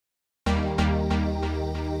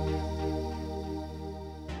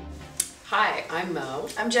Hi, I'm Mo.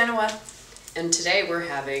 I'm Jenoa. And today we're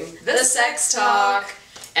having the Sex Talk.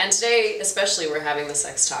 And today, especially, we're having the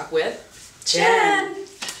Sex Talk with Jen.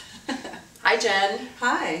 Hi, Jen.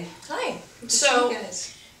 Hi. Hi. So,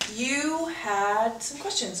 you had some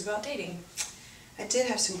questions about dating. I did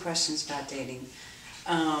have some questions about dating,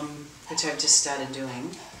 which I've just started doing.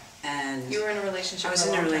 And You were in a relationship. I was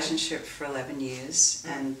in a relationship for 11 years,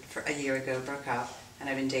 and for a year ago broke up, and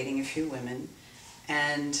I've been dating a few women,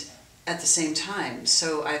 and at the same time.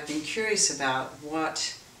 So I've been curious about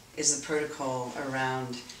what is the protocol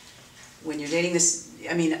around when you're dating this.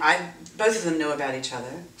 I mean, both of them know about each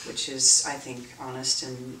other, which is, I think, honest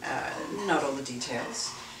and not all the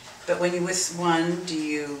details. But when you're with one, do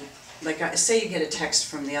you, like, say you get a text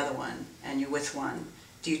from the other one, and you're with one,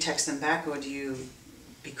 do you text them back, or do you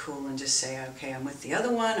be cool and just say, okay, I'm with the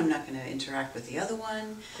other one, I'm not going to interact with the other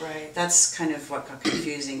one? Right. That's kind of what got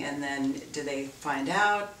confusing. And then do they find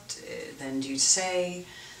out? Then do you say?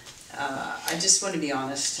 I just want to be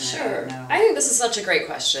honest. And Sure. I don't know. I think this is such a great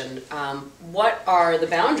question. What are the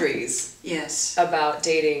boundaries Yes. about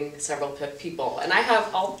dating several people? And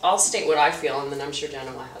I'll state what I feel, and then I'm sure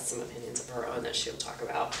Jenoa has some opinions of her own that she'll talk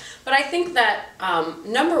about. But I think that,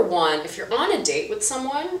 number one, if you're on a date with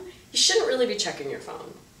someone, you shouldn't really be checking your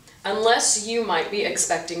phone. Unless you might be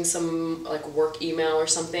expecting some like work email or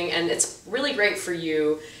something, and it's really great for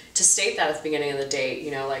you to state that at the beginning of the date,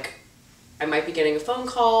 you know, like, I might be getting a phone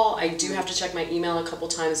call, I do have to check my email a couple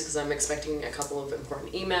times because I'm expecting a couple of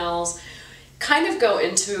important emails. Kind of go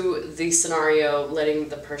into the scenario letting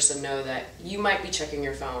the person know that you might be checking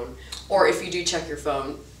your phone, or if you do check your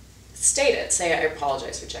phone, state it. Say, I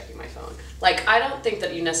apologize for checking my phone. Like, I don't think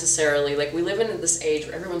that you necessarily, like, we live in this age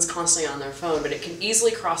where everyone's constantly on their phone, but it can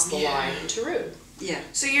easily cross the line into rude. Yeah.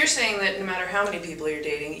 So you're saying that no matter how many people you're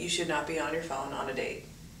dating, you should not be on your phone on a date.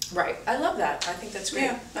 Right. I love that. I think that's great.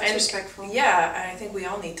 Yeah, that's respectful. Yeah, I think we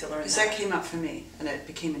all need to learn Because that. that came up for me, and it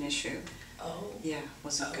became an issue. Oh. Yeah,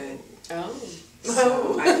 wasn't good. Oh.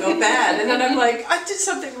 So I felt bad, and then I'm like, I did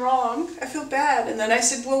something wrong. I feel bad, and then I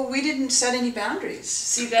said, well, we didn't set any boundaries.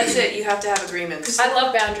 See, that's it. You have to have agreements. I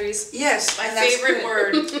love boundaries. Yes, My and that's favorite good.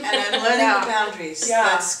 word. And I'm learning the boundaries. Yeah.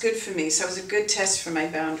 That's good for me. So it was a good test for my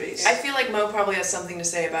boundaries. I feel like Mo probably has something to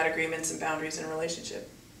say about agreements and boundaries in a relationship.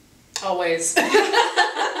 Always.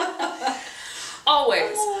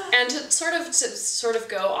 Always. And to sort of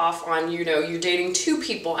go off on, you know, you're dating two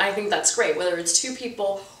people, I think that's great. Whether it's 2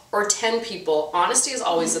 people or 10 people, honesty is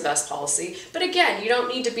always the best policy. But again, you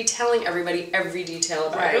don't need to be telling everybody every detail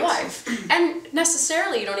about your life. And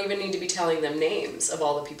necessarily, you don't even need to be telling them names of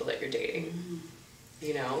all the people that you're dating.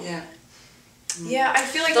 You know? Yeah. Yeah, I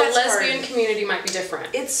feel like The that's lesbian hard. community might be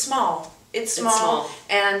different. It's small. It's small,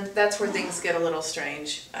 and that's where things get a little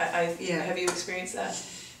strange. Yeah. Have you experienced that?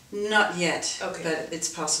 Not yet, Okay. but it's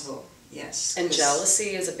possible, yes. And 'Cause-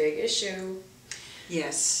 jealousy is a big issue.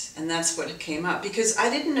 Yes, and that's what came up, because I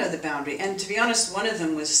didn't know the boundary, and to be honest, one of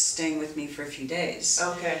them was staying with me for a few days.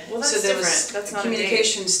 Okay, well that's So there different. was That's not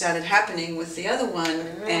communication started happening with the other one,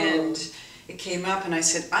 and it came up, and I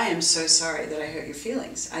said, I am so sorry that I hurt your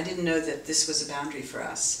feelings. I didn't know that this was a boundary for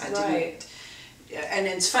us. I didn't. And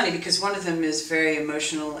it's funny because one of them is very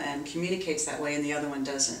emotional and communicates that way, and the other one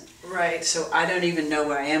doesn't. Right. So I don't even know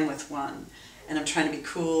where I am with one, and I'm trying to be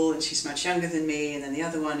cool, and she's much younger than me, and then the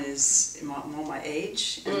other one is more my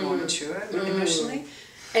age and more mature emotionally.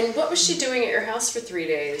 And what was she doing at your house for 3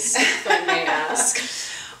 days, if I may ask?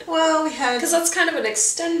 Well, we had... Because that's kind of an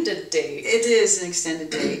extended date. It is an extended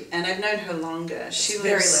date, and I've known her longer. She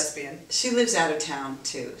Very lives lesbian. She lives out of town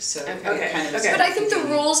too, so it kind of is But I think the convenient.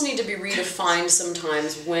 rules need to be redefined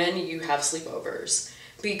sometimes when you have sleepovers,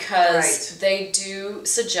 because they do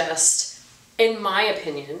suggest, in my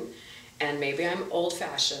opinion, and maybe I'm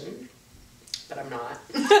old-fashioned, but I'm not,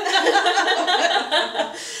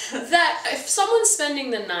 that if someone's spending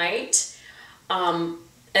the night,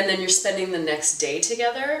 and then you're spending the next day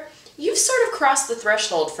together, you've sort of crossed the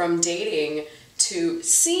threshold from dating to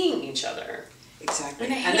seeing each other. Exactly,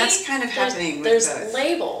 And, and that's kind of happening with There's both.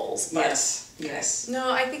 labels, but Yes.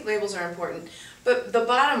 No, I think labels are important. But the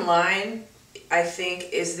bottom line, I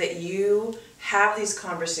think, is that you have these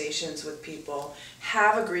conversations with people,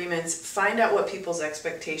 have agreements, find out what people's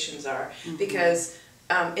expectations are. Because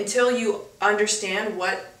until you understand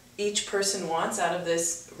what each person wants out of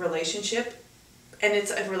this relationship, and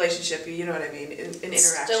it's a relationship, you know what I mean, an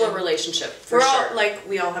interaction. Still a relationship, for We're sure. all, like,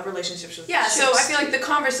 we all have relationships with Yeah, so I feel like the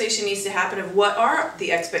conversation needs to happen of what are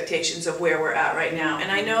the expectations of where we're at right now.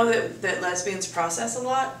 And I know that lesbians process a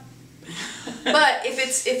lot, But if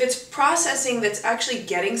it's processing that's actually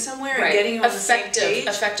getting somewhere and getting you on the same page,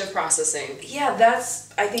 effective processing. Yeah,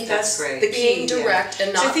 I think that's great. the key. Being direct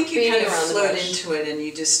and not so I think you beating kind of around the float bush. into it and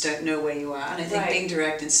you just don't know where you are. And I think being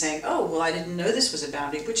direct and saying, oh, well, I didn't know this was a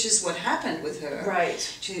boundary, which is what happened with her. Right.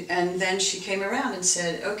 And then she came around and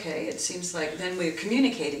said, okay, it seems like then we're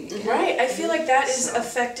communicating again. Right. I feel like that is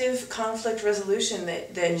effective conflict resolution,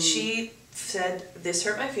 that she said, this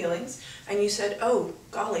hurt my feelings, and you said, oh,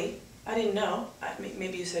 golly, I didn't know.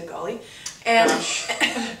 Maybe you said golly. And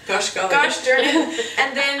Gosh golly. Gosh darn it.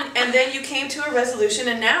 And then you came to a resolution,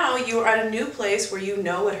 and now you are at a new place where you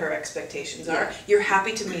know what her expectations are. You're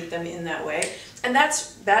happy to meet them in that way. And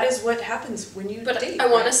that is what happens when you date. But I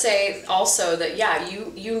want to say also that,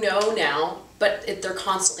 you know now, but they're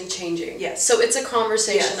constantly changing. Yes. So it's a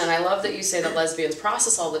conversation, Yes. and I love that you say that lesbians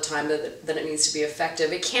process all the time, that it needs to be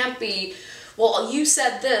effective. It can't be, well, you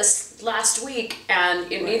said this last week,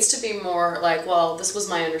 and it needs to be more like, well, this was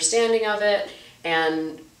my understanding of it,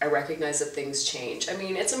 and I recognize that things change. I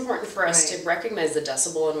mean, it's important for us to recognize the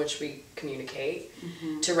decibel in which we communicate,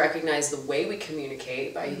 to recognize the way we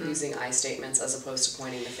communicate by using I statements as opposed to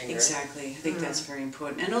pointing the finger. Exactly. I think that's very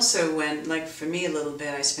important. And also when, like for me a little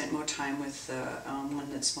bit, I spent more time with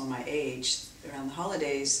one that's more my age around the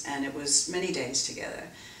holidays, and it was many days together.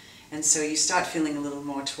 And so you start feeling a little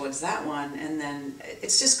more towards that one, and then it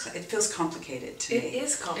feels complicated to me. It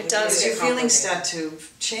is complicated. It does. Because your feelings start to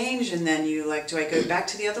change, and then you like, do I go back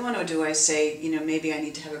to the other one, or do I say, maybe I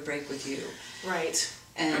need to have a break with you? Right.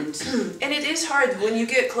 And it is hard when you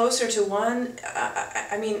get closer to one.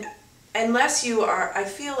 I mean, unless you are, I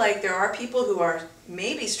feel like there are people who are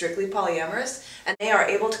maybe strictly polyamorous, and they are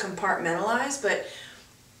able to compartmentalize, but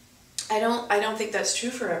I don't think that's true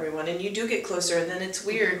for everyone, and you do get closer, and then it's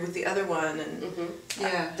weird with the other one, and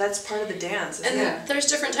that's part of the dance. And there's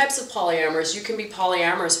different types of polyamorous. You can be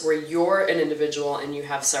polyamorous where you're an individual and you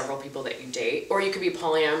have several people that you date, or you could be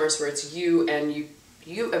polyamorous where it's you and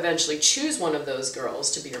you eventually choose one of those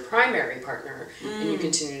girls to be your primary partner, and you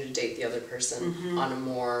continue to date the other person on a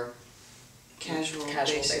more casual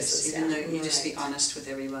basis, even though you just be honest with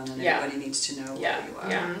everyone, and everybody needs to know where you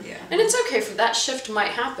are. And it's okay for that shift might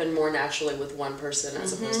happen more naturally with one person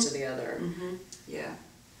as opposed to the other. Yeah.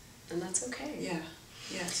 And that's okay. Yeah,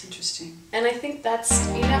 it's interesting. And I think that's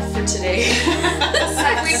enough for today.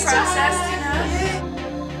 Have we processed enough?